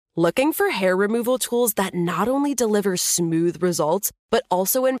Looking for hair removal tools that not only deliver smooth results, but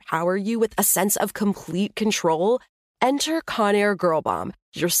also empower you with a sense of complete control? Enter Conair Girl Bomb,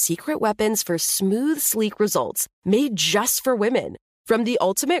 your secret weapons for smooth, sleek results, made just for women. From the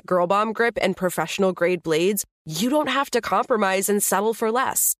ultimate Girl Bomb grip and professional-grade blades, you don't have to compromise and settle for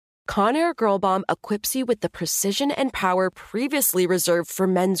less. Conair Girl Bomb equips you with the precision and power previously reserved for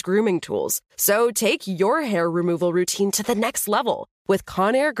men's grooming tools. So take your hair removal routine to the next level with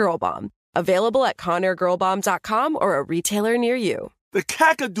Conair Girl Bomb. Available at ConairGirlBomb.com or a retailer near you. The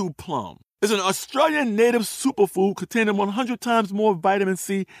Kakadu plum is an Australian native superfood containing 100 times more vitamin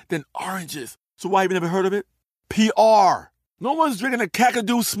C than oranges. So why have you never heard of it? PR. No one's drinking a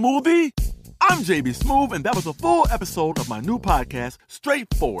Kakadu smoothie? I'm JB Smoove, and that was a full episode of my new podcast,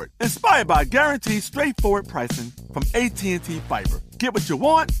 Straightforward, inspired by guaranteed straightforward pricing from AT&T Fiber. Get what you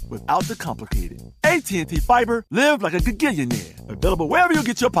want without the complicated. AT&T Fiber, live like a gigillionaire. Available wherever you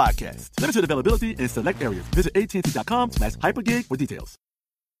get your podcasts. Limited availability in select areas. Visit AT&T.com/hypergig for details.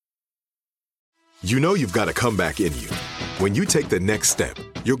 You know you've got a comeback in you. When you take the next step,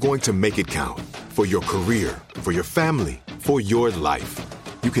 you're going to make it count. For your career, for your family, for your life.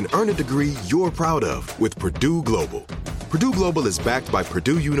 You can earn a degree you're proud of with Purdue Global. Purdue Global is backed by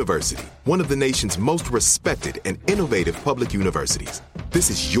Purdue University, one of the nation's most respected and innovative public universities.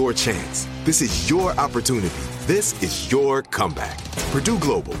 This is your chance. This is your opportunity. This is your comeback. Purdue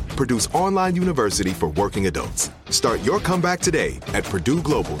Global, Purdue's online university for working adults. Start your comeback today at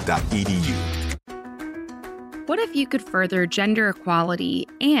purdueglobal.edu. What if you could further gender equality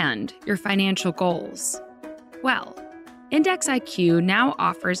and your financial goals? Well, Index IQ now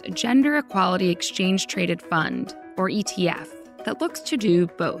offers a gender equality exchange-traded fund, or ETF, that looks to do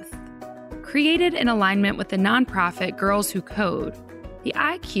both. Created in alignment with the nonprofit Girls Who Code, the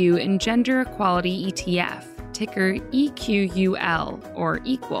IQ and Gender Equality ETF, ticker EQUL, or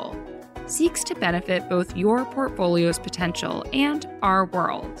Equal, seeks to benefit both your portfolio's potential and our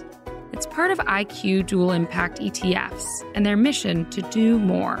world. It's part of IQ Dual Impact ETFs and their mission to do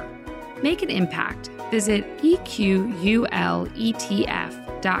more. Make an impact. Visit EQULETF.com.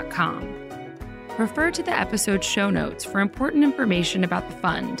 Refer to the episode's show notes for important information about the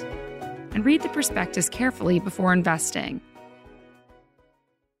fund, and read the prospectus carefully before investing.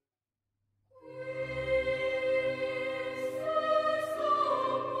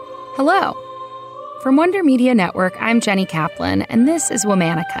 Hello. From Wonder Media Network, I'm Jenny Kaplan, and this is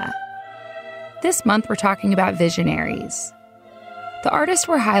Womanica. This month, we're talking about visionaries. The artist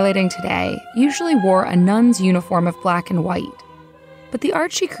we're highlighting today usually wore a nun's uniform of black and white, but the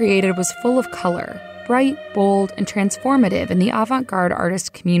art she created was full of color, bright, bold, and transformative in the avant-garde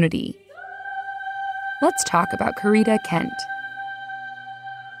artist community. Let's talk about Corita Kent.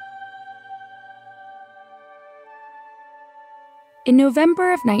 In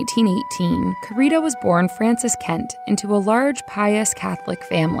November of 1918, Corita was born Frances Kent into a large, pious Catholic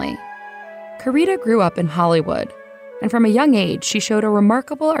family. Corita grew up in Hollywood, and from a young age, she showed a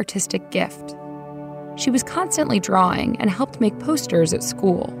remarkable artistic gift. She was constantly drawing and helped make posters at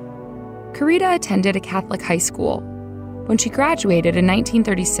school. Corita attended a Catholic high school. When she graduated in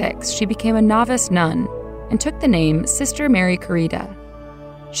 1936, she became a novice nun and took the name Sister Mary Corita.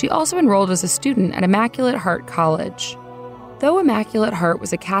 She also enrolled as a student at Immaculate Heart College. Though Immaculate Heart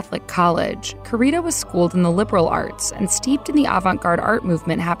was a Catholic college, Corita was schooled in the liberal arts and steeped in the avant-garde art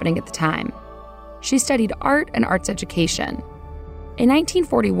movement happening at the time. She studied art and arts education. In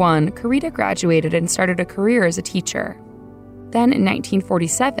 1941, Corita graduated and started a career as a teacher. Then in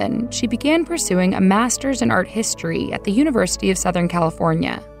 1947, she began pursuing a master's in art history at the University of Southern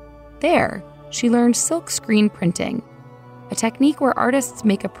California. There, she learned silk screen printing, a technique where artists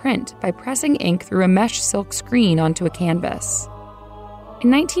make a print by pressing ink through a mesh silk screen onto a canvas. In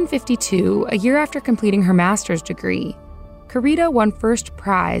 1952, a year after completing her master's degree, Corita won first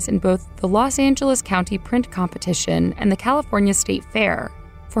prize in both the Los Angeles County Print Competition and the California State Fair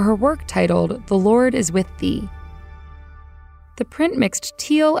for her work titled The Lord is With Thee. The print mixed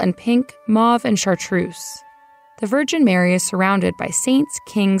teal and pink, mauve and chartreuse. The Virgin Mary is surrounded by saints,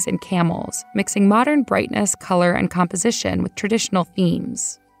 kings, and camels, mixing modern brightness, color, and composition with traditional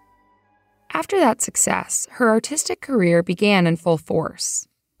themes. After that success, her artistic career began in full force.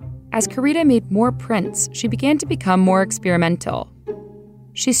 As Corita made more prints, she began to become more experimental.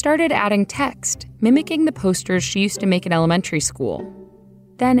 She started adding text, mimicking the posters she used to make in elementary school.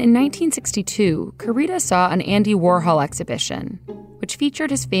 Then, in 1962, Corita saw an Andy Warhol exhibition, which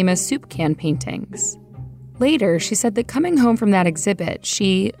featured his famous soup can paintings. Later, she said that coming home from that exhibit,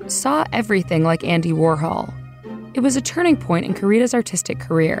 she saw everything like Andy Warhol. It was a turning point in Corita's artistic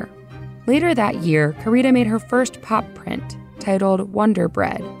career. Later that year, Corita made her first pop print, titled Wonder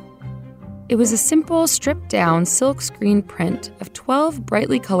Bread. It was a simple, stripped-down silk-screen print of 12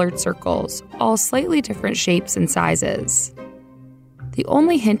 brightly colored circles, all slightly different shapes and sizes. The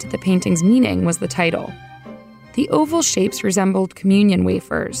only hint at the painting's meaning was the title. The oval shapes resembled communion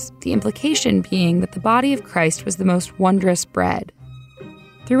wafers, the implication being that the body of Christ was the most wondrous bread.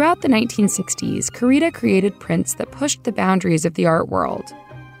 Throughout the 1960s, Carita created prints that pushed the boundaries of the art world.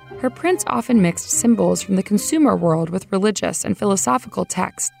 Her prints often mixed symbols from the consumer world with religious and philosophical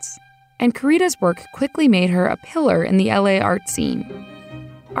texts, and Carita's work quickly made her a pillar in the LA art scene.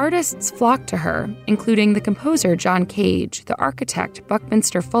 Artists flocked to her, including the composer John Cage, the architect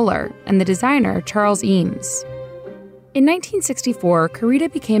Buckminster Fuller, and the designer Charles Eames. In 1964, Carita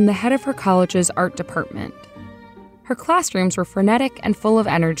became the head of her college's art department. Her classrooms were frenetic and full of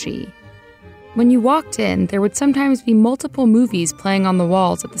energy. When you walked in, there would sometimes be multiple movies playing on the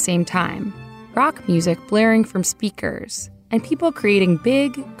walls at the same time, rock music blaring from speakers, and people creating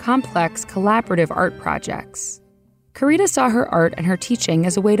big, complex, collaborative art projects. Carita saw her art and her teaching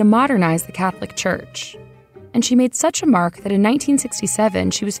as a way to modernize the Catholic Church. And she made such a mark that in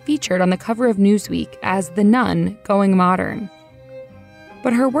 1967 she was featured on the cover of Newsweek as the nun going modern.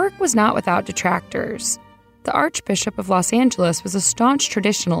 But her work was not without detractors. The Archbishop of Los Angeles was a staunch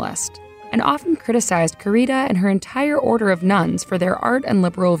traditionalist and often criticized Carita and her entire order of nuns for their art and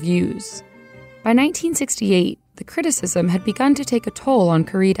liberal views. By 1968, the criticism had begun to take a toll on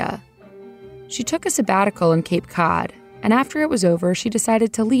Carita. She took a sabbatical in Cape Cod, and after it was over, she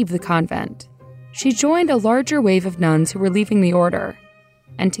decided to leave the convent. She joined a larger wave of nuns who were leaving the order,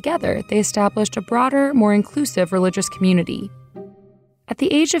 and together they established a broader, more inclusive religious community. At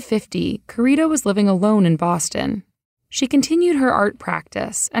the age of 50, Carita was living alone in Boston. She continued her art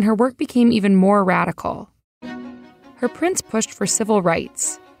practice, and her work became even more radical. Her prints pushed for civil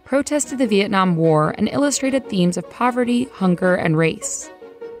rights, protested the Vietnam War, and illustrated themes of poverty, hunger, and race.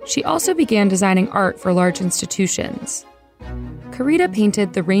 She also began designing art for large institutions. Carita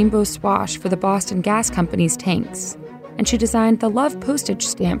painted the rainbow swash for the Boston Gas Company's tanks, and she designed the Love postage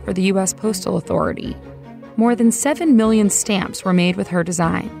stamp for the U.S. Postal Authority. More than 7 million stamps were made with her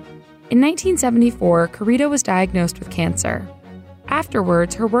design. In 1974, Carita was diagnosed with cancer.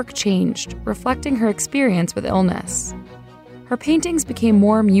 Afterwards, her work changed, reflecting her experience with illness. Her paintings became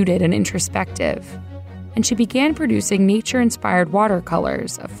more muted and introspective, and she began producing nature-inspired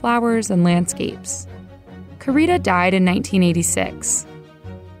watercolors of flowers and landscapes. Carita died in 1986.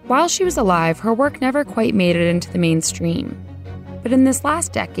 While she was alive, her work never quite made it into the mainstream. But in this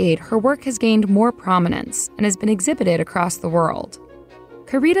last decade, her work has gained more prominence and has been exhibited across the world.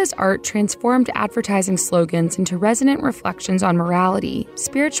 Carita's art transformed advertising slogans into resonant reflections on morality,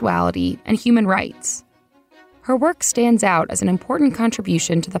 spirituality, and human rights. Her work stands out as an important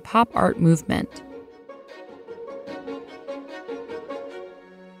contribution to the pop art movement.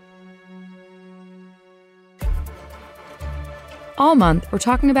 All month, we're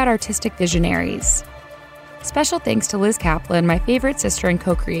talking about artistic visionaries. Special thanks to Liz Kaplan, my favorite sister and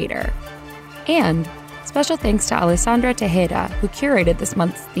co-creator. And special thanks to Alessandra Tejeda, who curated this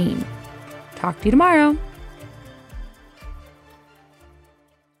month's theme. Talk to you tomorrow.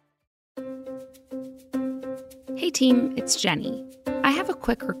 Hey team, it's Jenny. I have a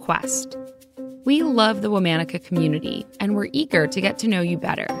quick request. We love the Womanica community, and we're eager to get to know you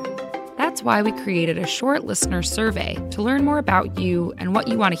better. That's why we created a short listener survey to learn more about you and what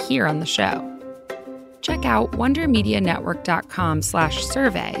you want to hear on the show. Check out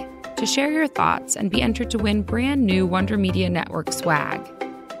wondermedianetwork.com/survey to share your thoughts and be entered to win brand new Wonder Media Network swag.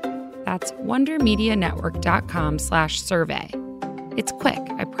 That's wondermedianetwork.com/survey. It's quick,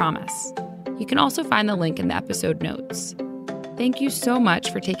 I promise. You can also find the link in the episode notes. Thank you so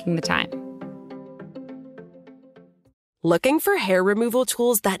much for taking the time. Looking for hair removal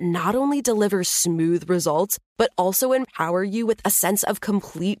tools that not only deliver smooth results, but also empower you with a sense of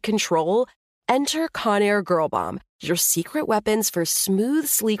complete control? Enter Conair Girl Bomb, your secret weapons for smooth,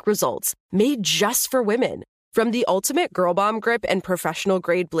 sleek results, made just for women. From the ultimate Girl Bomb grip and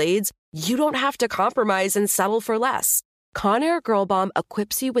professional-grade blades, you don't have to compromise and settle for less. Conair Girl Bomb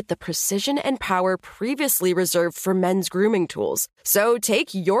equips you with the precision and power previously reserved for men's grooming tools. So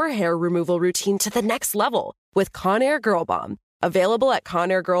take your hair removal routine to the next level with Conair Girl Bomb. Available at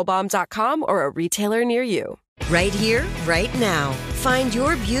ConairGirlBomb.com or a retailer near you. Right here, right now. Find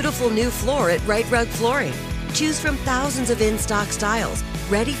your beautiful new floor at Right Rug Flooring. Choose from thousands of in-stock styles,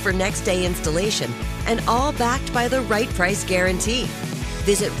 ready for next day installation, and all backed by the right price guarantee.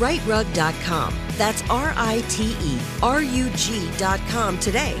 Visit rightrug.com. That's RITERUG.com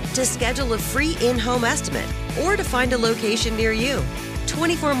today to schedule a free in-home estimate or to find a location near you.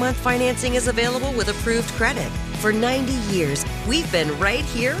 24-month financing is available with approved credit. For 90 years, we've been right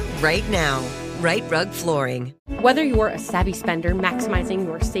here, right now. Right Rug Flooring. Whether you're a savvy spender maximizing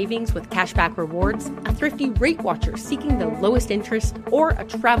your savings with cashback rewards, a thrifty rate watcher seeking the lowest interest, or a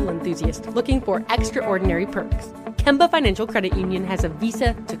travel enthusiast looking for extraordinary perks, Kemba Financial Credit Union has a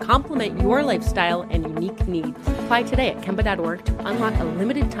visa to complement your lifestyle and unique needs. Apply today at Kemba.org to unlock a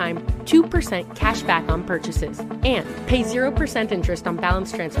limited-time 2% cash back on purchases and pay 0% interest on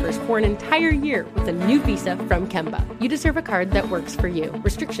balance transfers for an entire year with a new visa from Kemba. You deserve a card that works for you.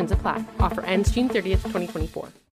 Restrictions apply. Offer ends June 30th, 2024.